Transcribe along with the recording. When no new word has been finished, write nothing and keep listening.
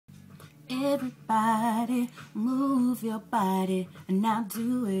Everybody, move your body, and now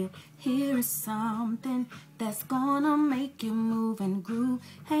do it. Here is something that's gonna make you move and groove.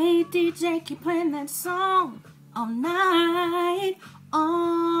 Hey DJ, keep playing that song all night,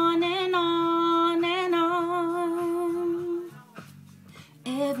 on and on and on.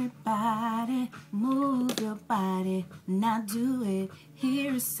 Everybody, move your body, now do it.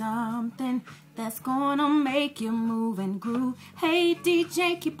 Here is something that's gonna make you move and groove. Hey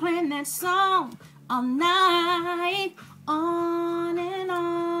DJ, keep playing that song all night, on and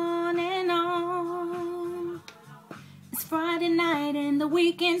on and on. It's Friday night and the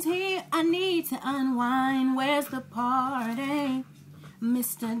weekend's here. I need to unwind. Where's the party?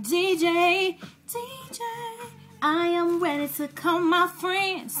 Mr. DJ, I am ready to come, my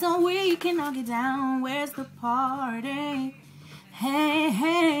friend, so we can all get down. Where's the party? Hey,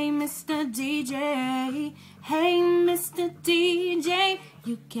 hey, Mr. DJ. Hey, Mr. DJ.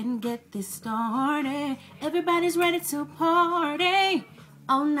 You can get this started. Everybody's ready to party.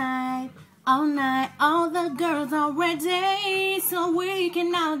 All night, all night. All the girls are ready, so we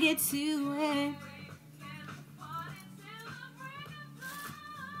can all get to it.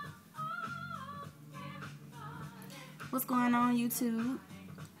 What's going on, YouTube?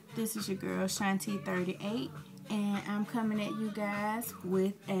 This is your girl Shanti38, and I'm coming at you guys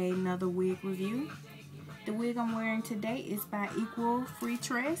with another wig review. The wig I'm wearing today is by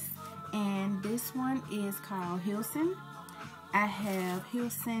Freetress, and this one is called Hilson. I have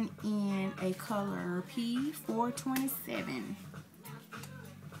Hilson in a color P427.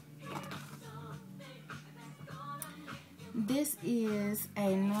 This is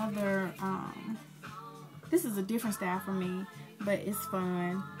another this is a different style for me, but it's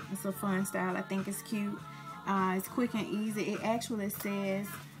fun. It's a fun style. I think it's cute. It's quick and easy. It actually says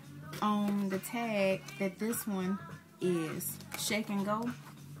on the tag that this one is shake and go.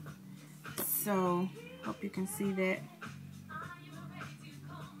 So, hope you can see that.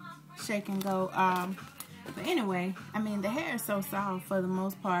 Shake and go. But anyway, I mean, the hair is so soft for the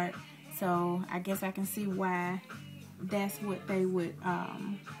most part. So, I guess I can see why that's what they would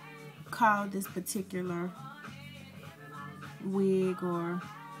call this particular wig, or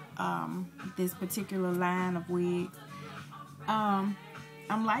this particular line of wigs. I'm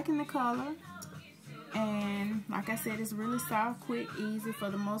liking the color, and like I said, it's really soft, quick, easy for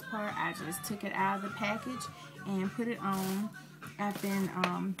the most part. I just took it out of the package and put it on. I've been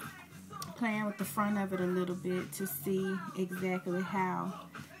playing with the front of it a little bit to see exactly how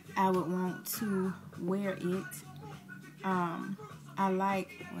I would want to wear it. I like,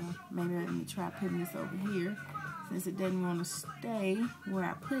 well, maybe let me try putting this over here since it doesn't want to stay where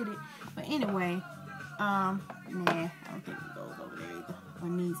I put it. But anyway, nah, I don't think it goes over there either, or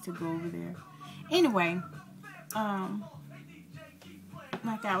needs to go over there. Anyway,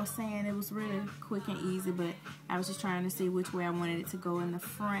 like I was saying, it was really quick and easy, but I was just trying to see which way I wanted it to go in the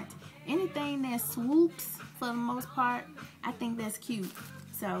front. Anything that swoops, for the most part, I think that's cute.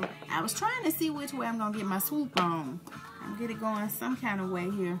 So I was trying to see which way I'm gonna get my swoop on. I'm get it going some kind of way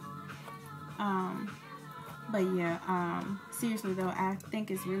here. But yeah, seriously though, I think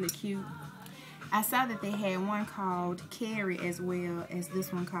it's really cute. I saw that they had one called Carrie as well as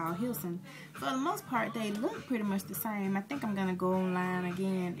this one called Hilson. For the most part, they look pretty much the same. I think I'm gonna go online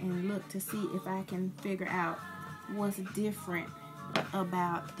again and look to see if I can figure out what's different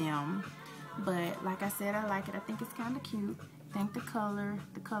about them. But like I said, I like it. I think it's kind of cute. I think the color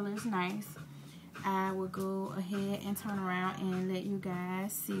is nice. I will go ahead and turn around and let you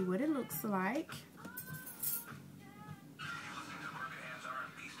guys see what it looks like.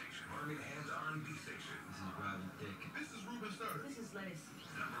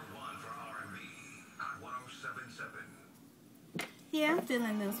 Yeah, I'm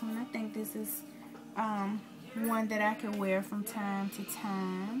feeling this one. I think this is one that I can wear from time to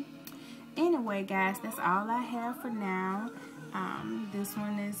time. Anyway, guys, that's all I have for now. This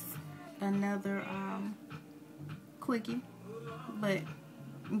one is another quickie, but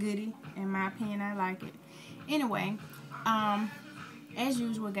goodie. In my opinion, I like it. Anyway, as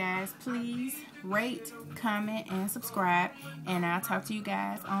usual, guys, please rate, comment, and subscribe. And I'll talk to you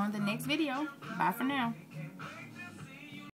guys on the next video. Bye for now.